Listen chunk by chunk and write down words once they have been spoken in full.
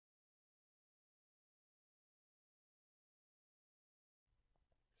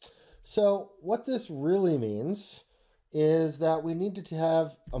So what this really means is that we need to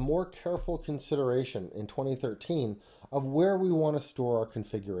have a more careful consideration in 2013 of where we want to store our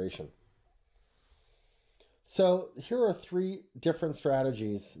configuration. So here are three different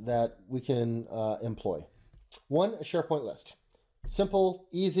strategies that we can employ. One, a SharePoint list. Simple,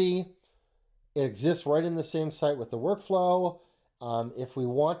 easy. It exists right in the same site with the workflow. If we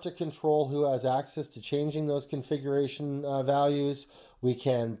want to control who has access to changing those configuration values, we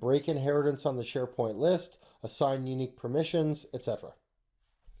can break inheritance on the SharePoint list, assign unique permissions, etc.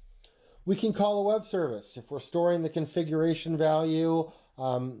 We can call a web service. If we're storing the configuration value,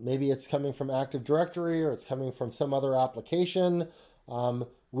 maybe it's coming from Active Directory or it's coming from some other application,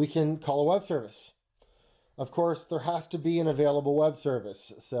 we can call a web service. Of course, there has to be an available web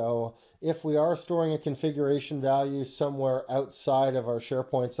service. So if we are storing a configuration value somewhere outside of our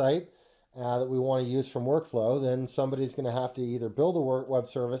SharePoint site that we want to use from workflow, then somebody's going to have to either build a web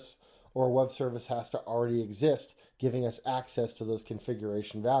service, or a web service has to already exist, giving us access to those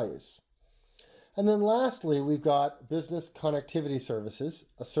configuration values. And then lastly, we've got business connectivity services,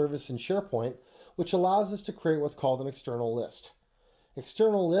 a service in SharePoint, which allows us to create what's called an external list.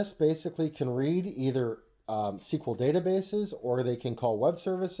 External lists basically can read either SQL databases, or they can call web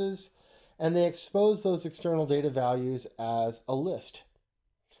services, and they expose those external data values as a list.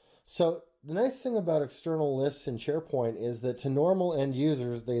 So the nice thing about external lists in SharePoint is that to normal end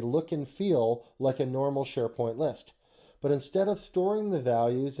users, they look and feel like a normal SharePoint list. But instead of storing the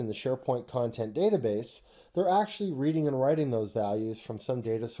values in the SharePoint content database, they're actually reading and writing those values from some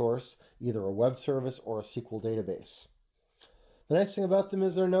data source, either a web service or a SQL database. The nice thing about them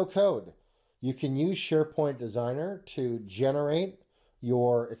is they're no code. You can use SharePoint Designer to generate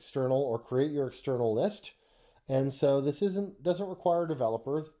your external or create your external list. And so this doesn't require a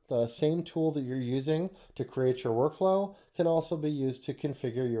developer. The same tool that you're using to create your workflow can also be used to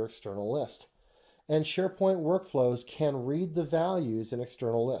configure your external list. And SharePoint workflows can read the values in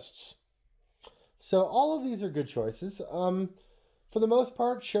external lists. So all of these are good choices. For the most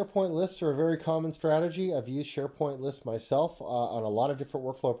part, SharePoint lists are a very common strategy. I've used SharePoint lists myself on a lot of different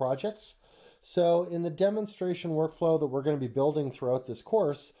workflow projects. So in the demonstration workflow that we're going to be building throughout this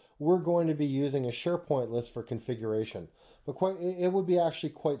course, we're going to be using a SharePoint list for configuration. But it would be actually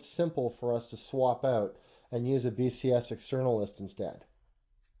quite simple for us to swap out and use a BCS external list instead.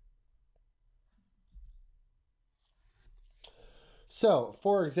 So,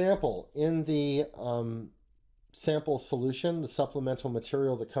 for example, in the sample solution, the supplemental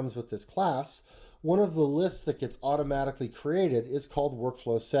material that comes with this class, one of the lists that gets automatically created is called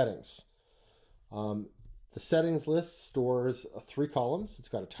workflow settings. The settings list stores 3 columns. It's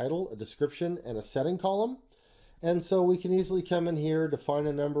got a title, a description, and a setting column. And so we can easily come in here, define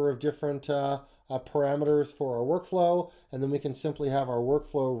a number of different parameters for our workflow, and then we can simply have our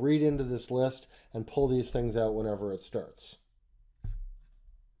workflow read into this list and pull these things out whenever it starts.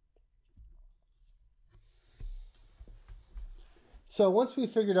 So once we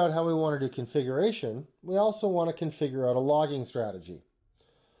figured out how we want to do configuration, we also want to configure out a logging strategy.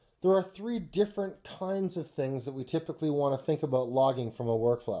 There are 3 different kinds of things that we typically want to think about logging from a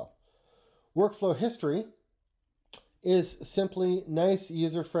workflow. Workflow history is simply nice,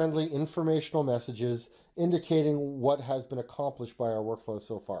 user-friendly, informational messages indicating what has been accomplished by our workflow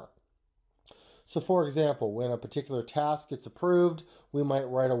so far. So for example, when a particular task gets approved, we might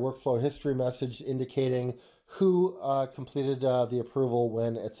write a workflow history message indicating who completed the approval,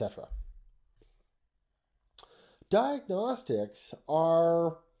 when, etc. Diagnostics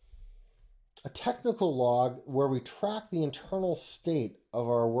are a technical log where we track the internal state of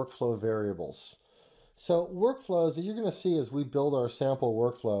our workflow variables. So workflows, you're going to see as we build our sample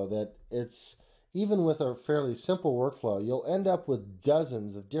workflow that it's, even with a fairly simple workflow, you'll end up with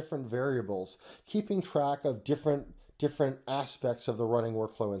dozens of different variables keeping track of different aspects of the running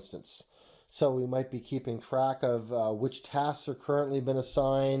workflow instance. So we might be keeping track of which tasks are currently been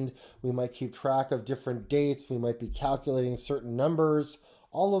assigned. We might keep track of different dates. We might be calculating certain numbers.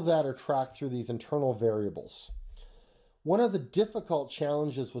 All of that are tracked through these internal variables. One of the difficult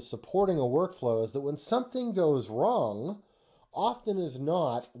challenges with supporting a workflow is that when something goes wrong, often as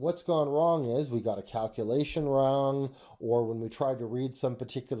not, what's gone wrong is we got a calculation wrong, or when we tried to read some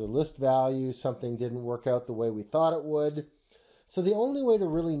particular list value, something didn't work out the way we thought it would. So the only way to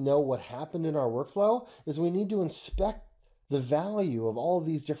really know what happened in our workflow is we need to inspect the value of all of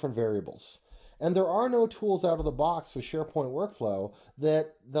these different variables. And there are no tools out of the box with SharePoint Workflow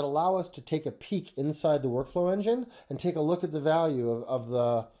that allow us to take a peek inside the workflow engine and take a look at the value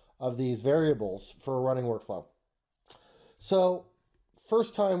of these variables for a running workflow. So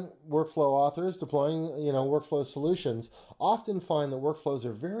First-time workflow authors deploying, workflow solutions often find that workflows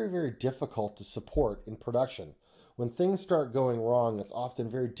are very, very difficult to support in production. When things start going wrong, it's often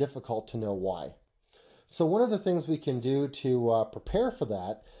very difficult to know why. So one of the things we can do to prepare for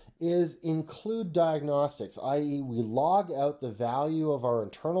that is include diagnostics, i.e. we log out the value of our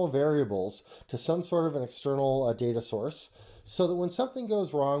internal variables to some sort of an external data source, so that when something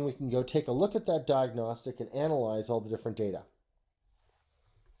goes wrong, we can go take a look at that diagnostic and analyze all the different data.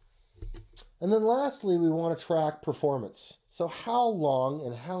 And then lastly, we want to track performance. So how long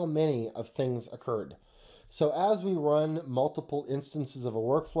and how many of things occurred? So as we run multiple instances of a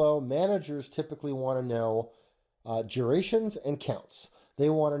workflow, managers typically want to know durations and counts. They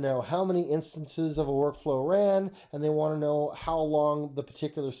want to know how many instances of a workflow ran, and they want to know how long the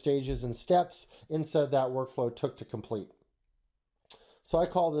particular stages and steps inside that workflow took to complete. So I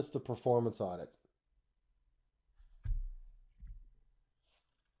call this the performance audit.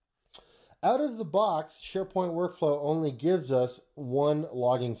 Out of the box, SharePoint Workflow only gives us one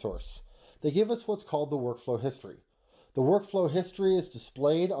logging source. They give us what's called the workflow history. The workflow history is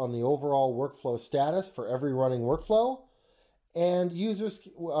displayed on the overall workflow status for every running workflow, and users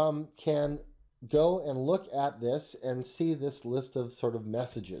can go and look at this and see this list of sort of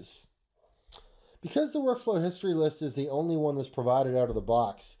messages. Because the workflow history list is the only one that's provided out of the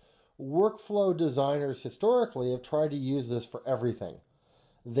box, workflow designers historically have tried to use this for everything.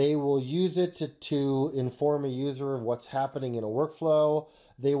 They will use it to inform a user of what's happening in a workflow.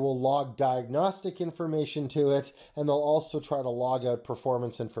 They will log diagnostic information to it, and they'll also try to log out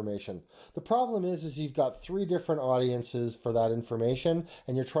performance information. The problem is you've got 3 different audiences for that information,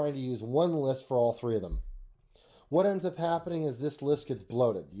 and you're trying to use one list for all 3 of them. What ends up happening is this list gets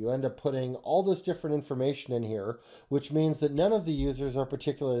bloated. You end up putting all this different information in here, which means that none of the users are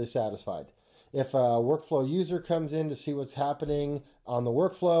particularly satisfied. If a workflow user comes in to see what's happening on the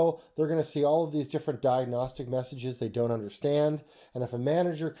workflow, they're going to see all of these different diagnostic messages they don't understand. And if a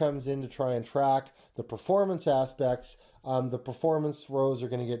manager comes in to try and track the performance aspects, the performance rows are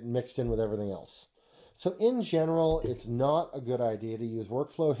going to get mixed in with everything else. So in general, it's not a good idea to use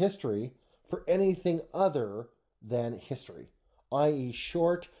workflow history for anything other than history, i.e.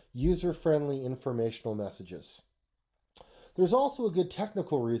 short, user-friendly informational messages. There's also a good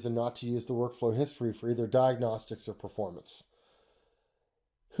technical reason not to use the workflow history for either diagnostics or performance.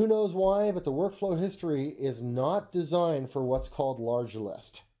 Who knows why, but the workflow history is not designed for what's called large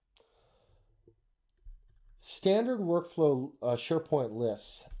list. Standard workflow SharePoint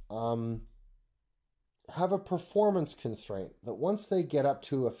lists have a performance constraint that once they get up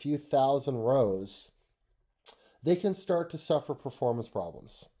to a few thousand rows, they can start to suffer performance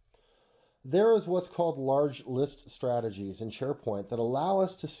problems. There is what's called large list strategies in SharePoint that allow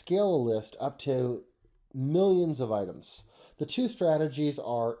us to scale a list up to millions of items. The 2 strategies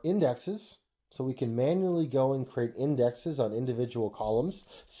are indexes, so we can manually go and create indexes on individual columns,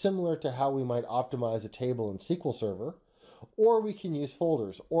 similar to how we might optimize a table in SQL Server, or we can use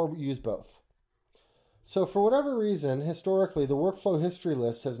folders, or use both. So for whatever reason, historically, the workflow history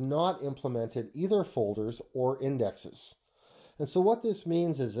list has not implemented either folders or indexes. And so what this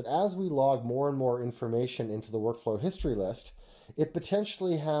means is that as we log more and more information into the workflow history list, it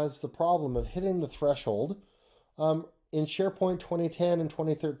potentially has the problem of hitting the threshold. In SharePoint 2010 and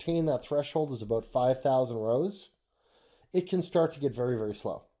 2013, that threshold is about 5,000 rows. It can start to get very, very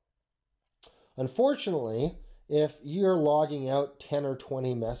slow. Unfortunately, if you're logging out 10 or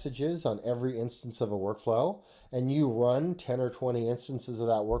 20 messages on every instance of a workflow, and you run 10 or 20 instances of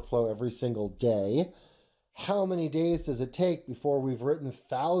that workflow every single day, how many days does it take before we've written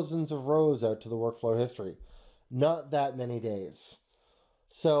thousands of rows out to the workflow history? Not that many days.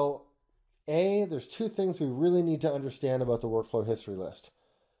 So, A, there's 2 things we really need to understand about the workflow history list.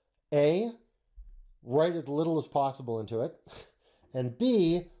 A, write as little as possible into it. And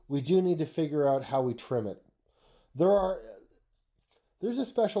B, we do need to figure out how we trim it. There's a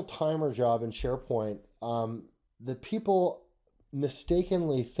special timer job in SharePoint that people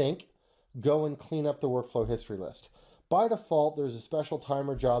mistakenly think go and clean up the workflow history list. By default, there's a special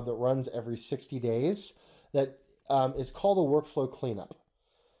timer job that runs every 60 days that is called a workflow cleanup.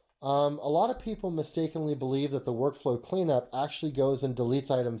 A lot of people mistakenly believe that the workflow cleanup actually goes and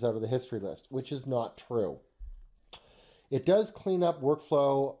deletes items out of the history list, which is not true. It does clean up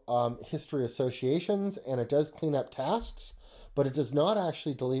workflow history associations, and it does clean up tasks, but it does not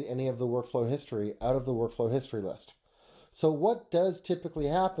actually delete any of the workflow history out of the workflow history list. So what does typically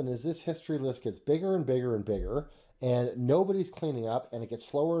happen is this history list gets bigger and bigger and bigger, and nobody's cleaning up, and it gets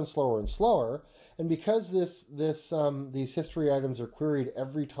slower and slower and slower. And because these history items are queried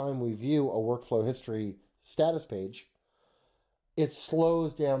every time we view a workflow history status page, it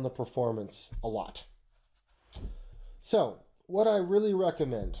slows down the performance a lot. So what I really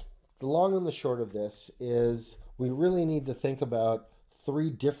recommend, the long and the short of this, is we really need to think about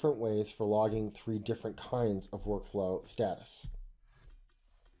 3 different ways for logging 3 different kinds of workflow status.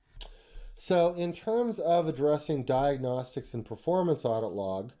 So in terms of addressing diagnostics and performance audit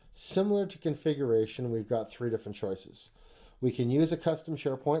log, similar to configuration, we've got 3 different choices. We can use a custom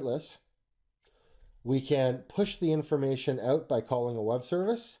SharePoint list. We can push the information out by calling a web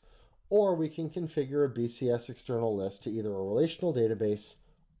service, or we can configure a BCS external list to either a relational database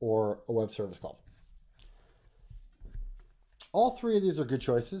or a web service call. All 3 of these are good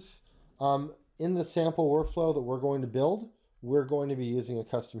choices. In the sample workflow that we're going to build, we're going to be using a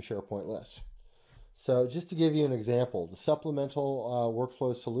custom SharePoint list. So just to give you an example, the supplemental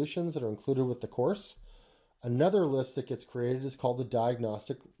workflow solutions that are included with the course, another list that gets created is called the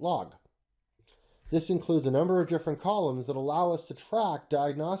Diagnostic Log. This includes a number of different columns that allow us to track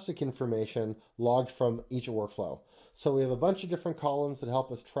diagnostic information logged from each workflow. So we have a bunch of different columns that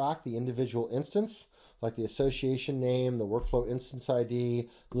help us track the individual instance, like the association name, the workflow instance ID,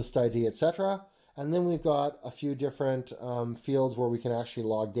 list ID, etc. And then we've got a few different fields where we can actually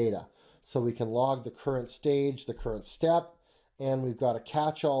log data. So we can log the current stage, the current step, and we've got a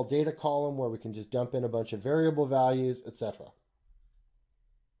catch-all data column where we can just dump in a bunch of variable values, etc.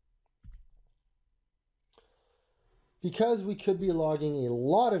 Because we could be logging a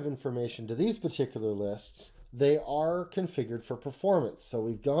lot of information to these particular lists, they are configured for performance. So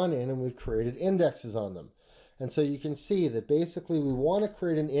we've gone in and we've created indexes on them. And so you can see that basically we want to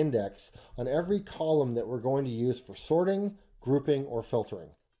create an index on every column that we're going to use for sorting, grouping, or filtering.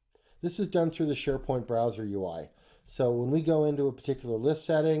 This is done through the SharePoint browser UI. So when we go into a particular list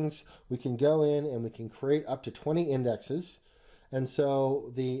settings, we can go in and we can create up to 20 indexes. And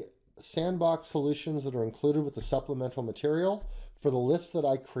so the sandbox solutions that are included with the supplemental material, for the lists that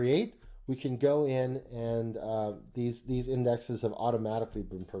I create, we can go in and these indexes have automatically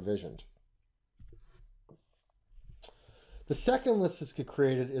been provisioned. The second list that's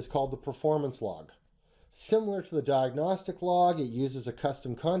created is called the performance log. Similar to the diagnostic log, it uses a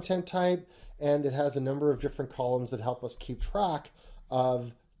custom content type, and it has a number of different columns that help us keep track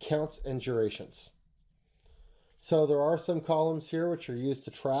of counts and durations. So there are some columns here which are used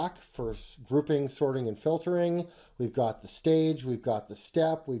to track for grouping, sorting, and filtering. We've got the stage, we've got the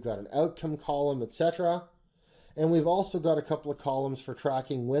step, we've got an outcome column, etc. And we've also got a couple of columns for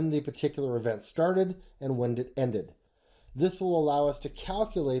tracking when the particular event started and when it ended. This will allow us to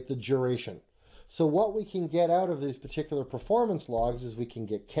calculate the duration. So what we can get out of these particular performance logs is we can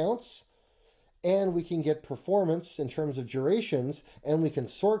get counts, and we can get performance in terms of durations, and we can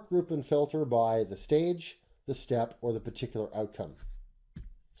sort, group, and filter by the stage, the step, or the particular outcome.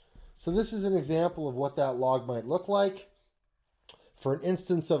 So this is an example of what that log might look like. For an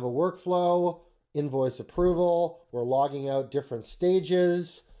instance of a workflow, invoice approval, we're logging out different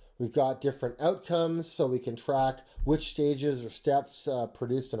stages. We've got different outcomes, so we can track which stages or steps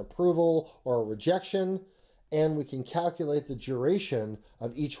produced an approval or a rejection, and we can calculate the duration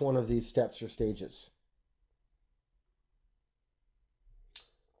of each one of these steps or stages.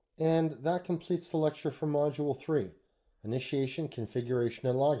 And that completes the lecture for Module 3, Initiation, Configuration,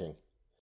 and Logging.